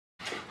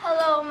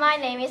Hello, my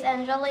name is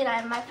Angelina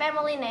and my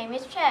family name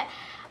is Che.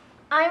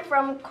 I'm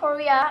from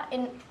Korea,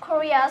 in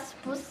Korea's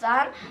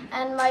Busan,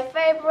 and my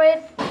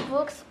favorite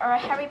books are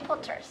Harry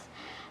Potter's.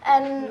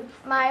 And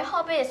my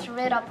hobby is to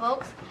read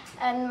books,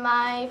 and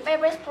my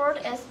favorite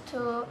sport is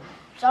to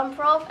jump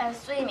rope and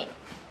swimming.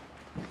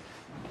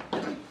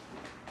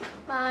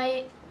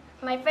 My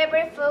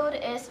favorite food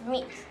is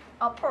meat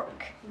or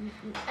pork,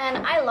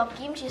 and I love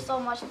kimchi so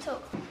much too.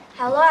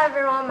 Hello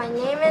everyone, my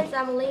name is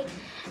Emily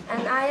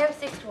and I am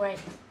 6th grade.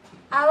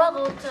 I will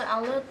go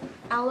to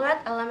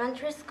Alouette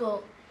Elementary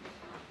School.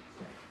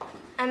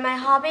 And my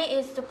hobby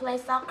is to play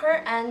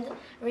soccer and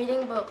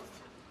reading books.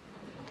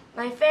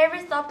 My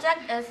favorite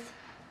subject is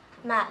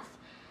math.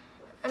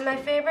 And my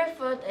favorite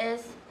food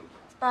is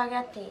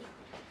spaghetti.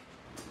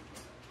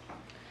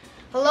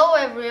 Hello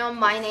everyone,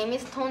 my name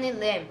is Tony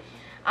Lim.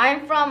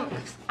 I'm from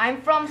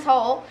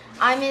Seoul.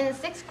 I'm in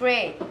 6th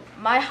grade.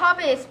 My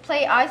hobby is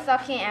play ice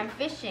hockey and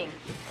fishing.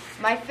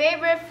 My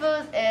favorite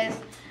food is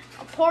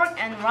pork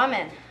and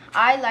ramen.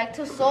 I like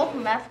to solve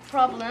math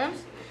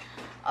problems.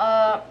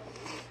 I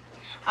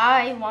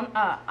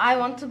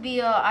want to be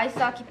an ice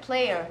hockey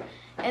player.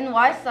 In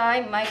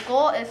YSI, my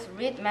goal is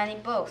read many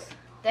books.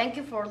 Thank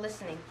you for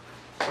listening.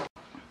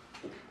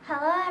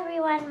 Hello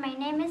everyone, my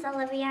name is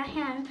Olivia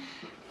Han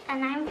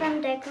and I'm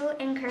from Daegu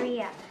in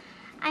Korea.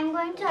 I'm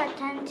going to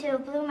attend to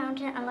Blue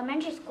Mountain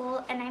Elementary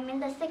School and I'm in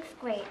the 6th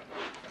grade.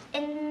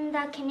 In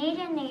the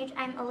Canadian age,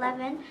 I'm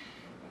 11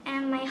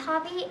 and my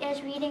hobby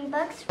is reading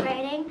books,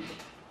 writing,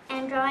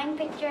 and drawing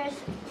pictures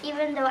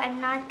even though I'm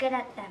not good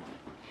at them.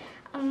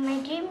 My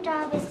dream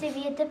job is to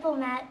be a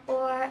diplomat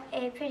or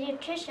a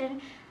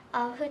pediatrician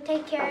who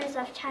takes care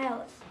of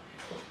child.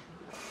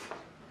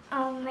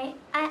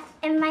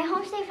 In my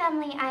homestay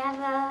family, I have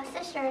a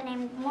sister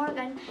named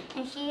Morgan,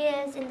 and she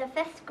is in the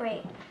 5th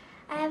grade.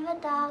 I have a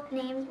dog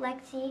named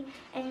Lexi,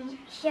 and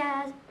she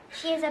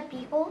is a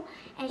beagle,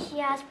 and she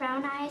has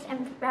brown eyes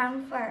and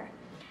brown fur.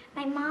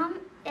 My mom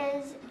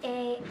is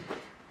a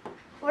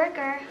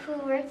worker who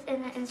works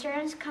in an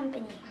insurance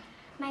company.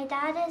 My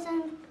dad is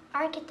an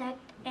architect,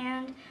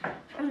 and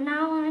from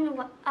now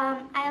on,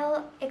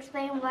 I'll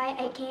explain why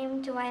I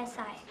came to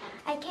YSI.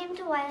 I came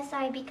to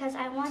YSI because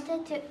I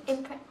wanted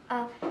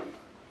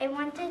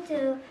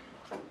to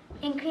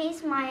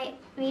increase my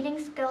reading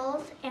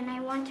skills, and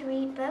I want to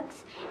read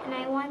books, and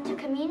I want to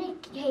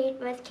communicate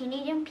with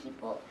Canadian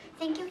people.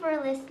 Thank you for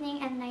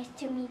listening, and nice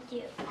to meet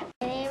you.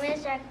 My name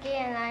is Jackie,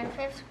 and I'm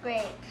 5th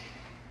grade.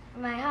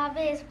 My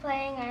hobby is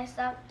playing ice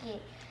hockey.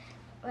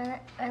 When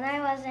I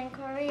was in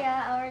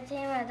Korea, our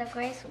team had a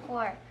great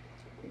score.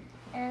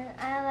 And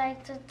I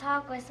like to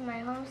talk with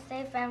my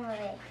homestay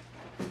family.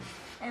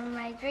 And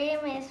my dream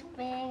is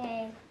being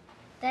a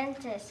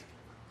dentist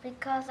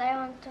because I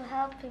want to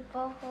help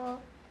people who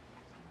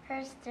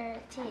hurt their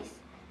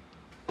teeth.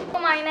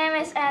 My name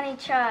is Annie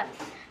Chan,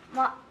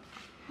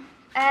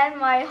 and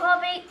my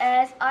hobby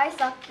is ice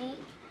hockey,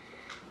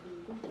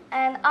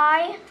 and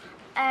I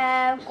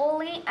am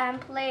goalie and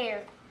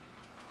player,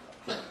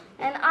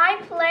 and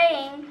I'm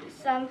playing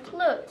some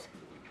flute.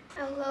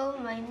 Hello,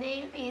 my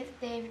name is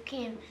Dave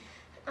Kim.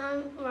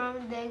 I'm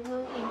from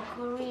Daegu in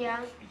Korea,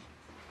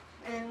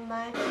 and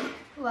my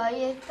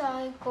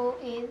YSI goal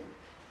is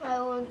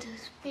I want to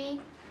speak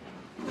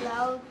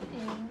loud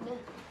in the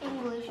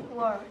English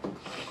word.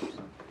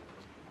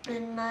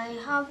 And my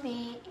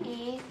hobby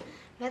is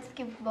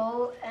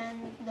basketball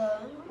and the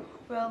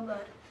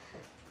robot.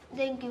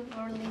 Thank you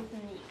for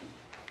listening.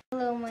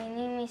 Hello, my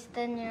name is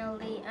Daniel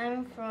Lee.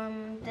 I'm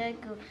from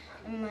Daegu,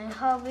 and my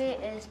hobby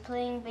is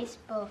playing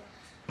baseball.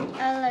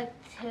 I like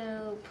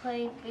to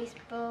play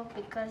baseball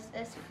because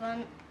it's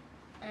fun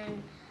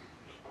and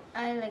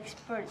I like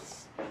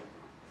sports.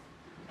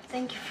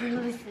 Thank you for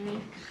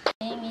listening.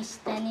 My name is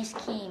Dennis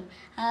Kim.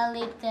 I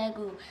live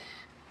Daegu.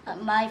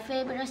 My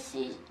favorite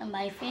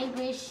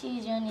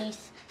season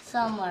is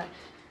summer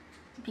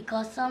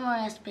because summer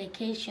has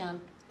vacation.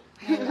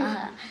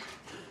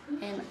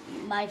 And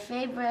my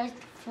favorite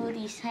food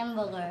is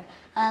hamburger.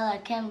 I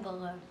like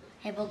hamburger.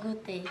 Have a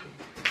good day.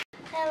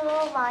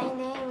 Hello, my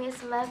name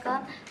is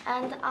Megan,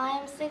 and I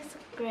am 6th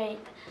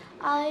grade.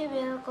 I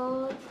will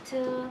go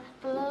to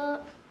Blue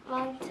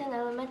Mountain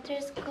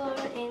Elementary School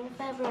in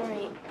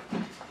February,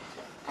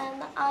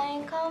 and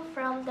I come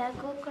from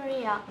Daegu,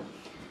 Korea.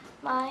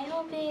 My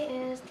hobby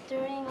is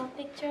drawing a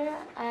picture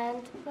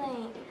and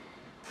playing.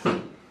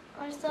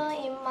 Also,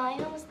 in my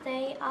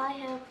homestay, I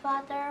have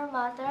father,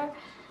 mother,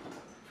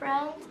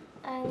 friends,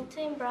 and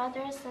twin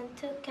brothers and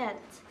 2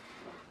 cats.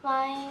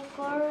 My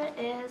goal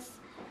is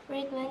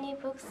read many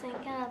books in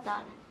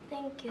Canada.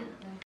 Thank you.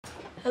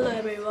 Hello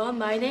everyone,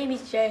 my name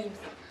is James.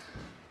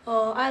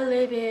 I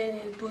live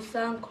in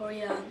Busan,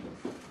 Korea,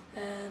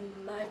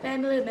 and my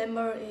family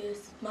member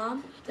is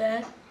mom,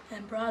 dad,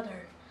 and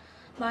brother.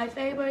 My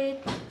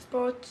favorite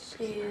sport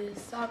is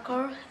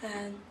soccer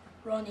and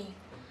running.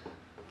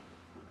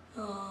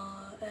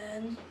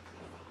 And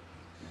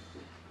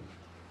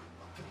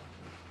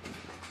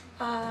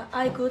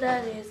I good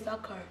at is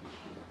soccer.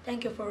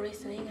 Thank you for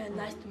listening and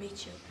nice to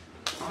meet you.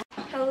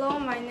 Hello,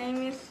 my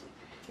name is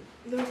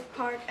Luke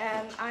Park,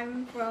 and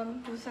I'm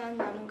from Busan,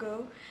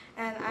 Namgu,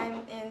 and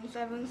I'm in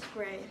 7th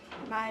grade.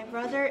 My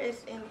brother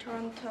is in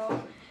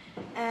Toronto,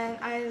 and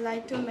I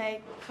like to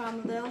make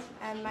farm life,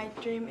 and my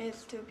dream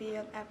is to be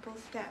an Apple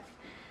chef.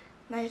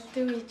 Nice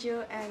to meet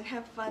you, and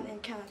have fun in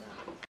Canada.